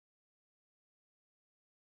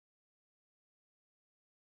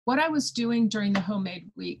what I was doing during the homemade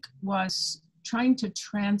week was trying to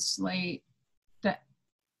translate the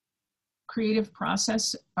creative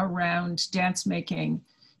process around dance making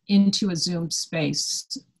into a Zoom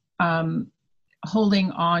space,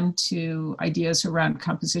 holding on to ideas around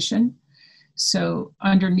composition. So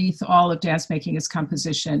underneath all of dance making is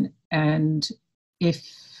composition. And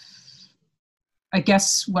I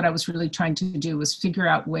guess what I was really trying to do was figure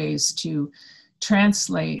out ways to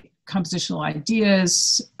translate compositional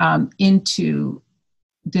ideas into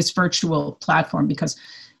this virtual platform, because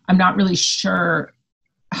I'm not really sure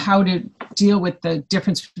how to deal with the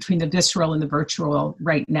difference between the visceral and the virtual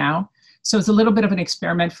right now. So it's a little bit of an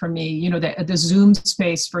experiment for me, you know, the Zoom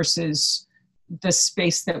space versus the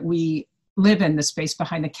space that we live in, the space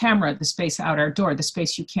behind the camera, the space out our door, the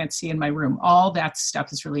space you can't see in my room. All that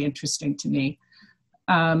stuff is really interesting to me,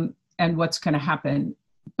 and what's going to happen.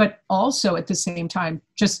 But also at the same time,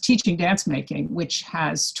 just teaching dance making, which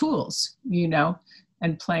has tools, you know,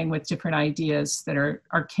 and playing with different ideas that are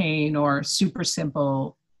arcane or super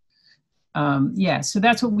simple. So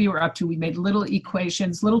that's what we were up to. We made little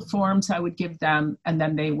equations, little forms I would give them, and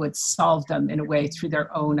then they would solve them in a way through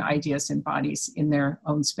their own ideas and bodies in their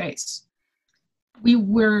own space. We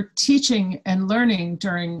were teaching and learning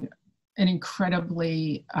during an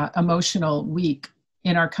incredibly emotional week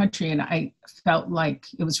in our country, and I felt like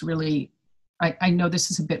it was really, I know this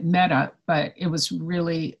is a bit meta, but it was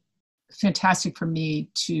really fantastic for me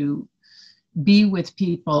to be with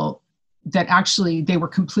people that actually they were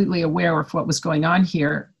completely aware of what was going on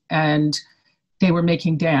here, and they were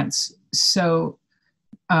making dance. So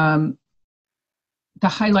the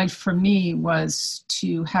highlight for me was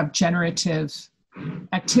to have generative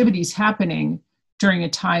activities happening during a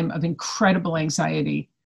time of incredible anxiety,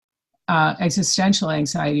 existential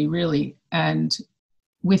anxiety, really, and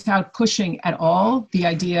without pushing at all the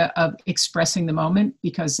idea of expressing the moment,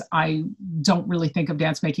 because I don't really think of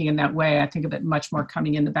dance making in that way. I think of it much more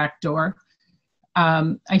coming in the back door.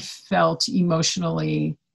 I felt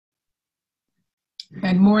emotionally,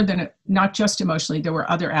 and more than, not just emotionally, there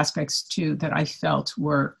were other aspects too that I felt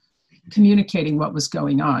were communicating what was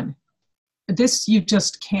going on. This you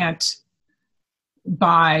just can't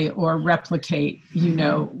buy or replicate, you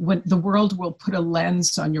know, when the world will put a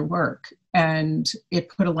lens on your work, and it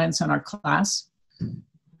put a lens on our class.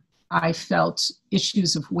 I felt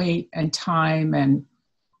issues of weight and time and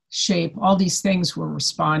shape, all these things were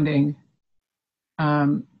responding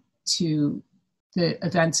to the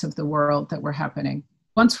events of the world that were happening.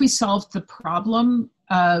 Once we solved the problem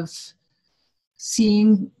of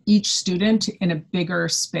seeing each student in a bigger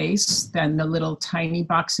space than the little tiny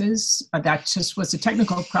boxes, that just was a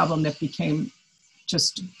technical problem that became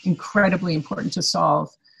just incredibly important to solve.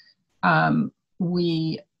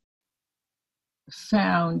 We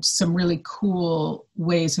found some really cool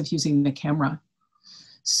ways of using the camera.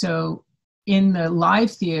 So in the live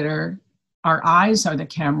theater, our eyes are the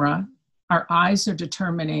camera. Our eyes are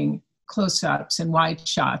determining close-ups and wide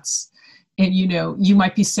shots. And, you know, you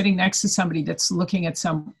might be sitting next to somebody that's looking at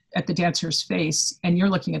the dancer's face, and you're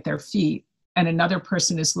looking at their feet, and another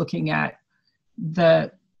person is looking at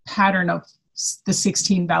the pattern of the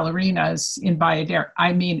 16 ballerinas in Bayadere.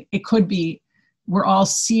 I mean, it could be, we're all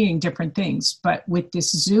seeing different things, but with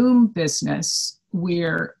this Zoom business,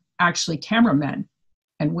 we're actually cameramen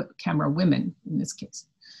and camera women in this case.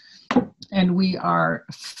 And we are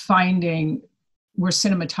we're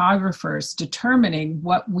cinematographers determining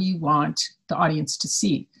what we want the audience to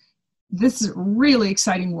see. This is really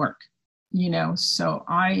exciting work, you know, so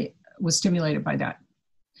I was stimulated by that.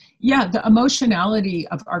 Yeah, the emotionality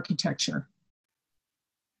of architecture.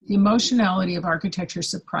 The emotionality of architecture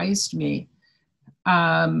surprised me.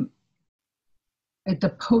 At the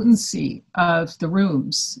potency of the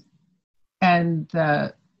rooms and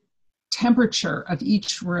the temperature of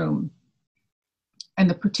each room and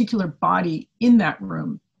the particular body in that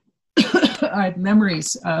room. I have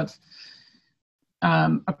memories of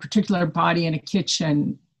a particular body in a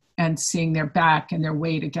kitchen and seeing their back and their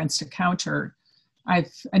weight against a counter.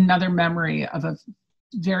 I've another memory of a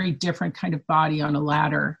very different kind of body on a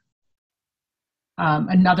ladder.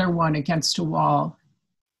 Another one against a wall.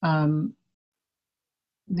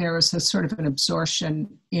 There was a sort of an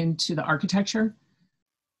absorption into the architecture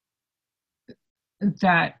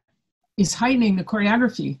that is heightening the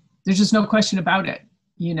choreography. There's just no question about it,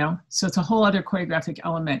 you know? So it's a whole other choreographic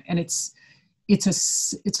element, and it's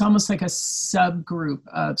almost like a subgroup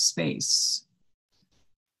of space.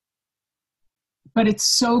 But it's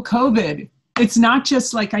so COVID. It's not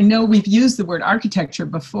just like, I know we've used the word architecture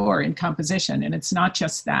before in composition, and it's not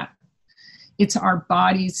just that. It's our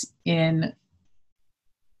bodies in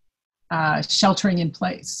sheltering in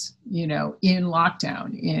place, you know, in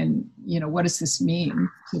lockdown, in, you know, what does this mean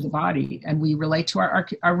to the body? And we relate to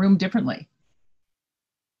our room differently.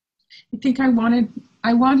 I think I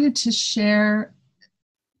wanted to share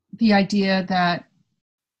the idea that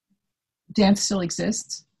dance still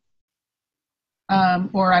exists,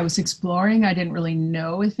 or I was exploring. I didn't really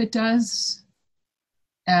know if it does.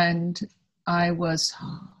 And I was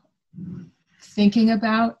thinking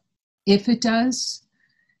about if it does,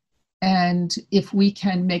 and if we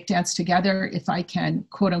can make dance together, if I can,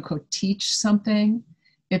 quote unquote, teach something,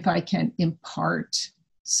 if I can impart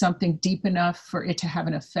something deep enough for it to have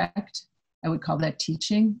an effect, I would call that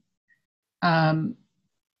teaching. And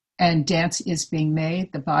dance is being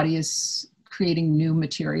made, the body is creating new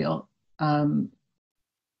material,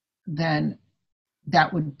 then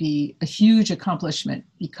that would be a huge accomplishment,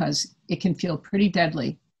 because it can feel pretty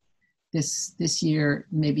deadly this year,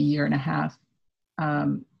 maybe year and a half,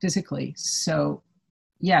 physically. So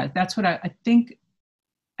yeah, that's what I think.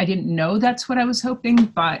 I didn't know that's what I was hoping,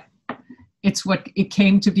 but it's what it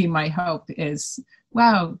came to be. My hope is,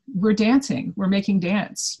 wow, we're dancing, we're making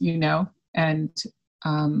dance, you know, and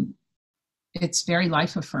it's very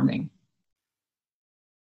life affirming.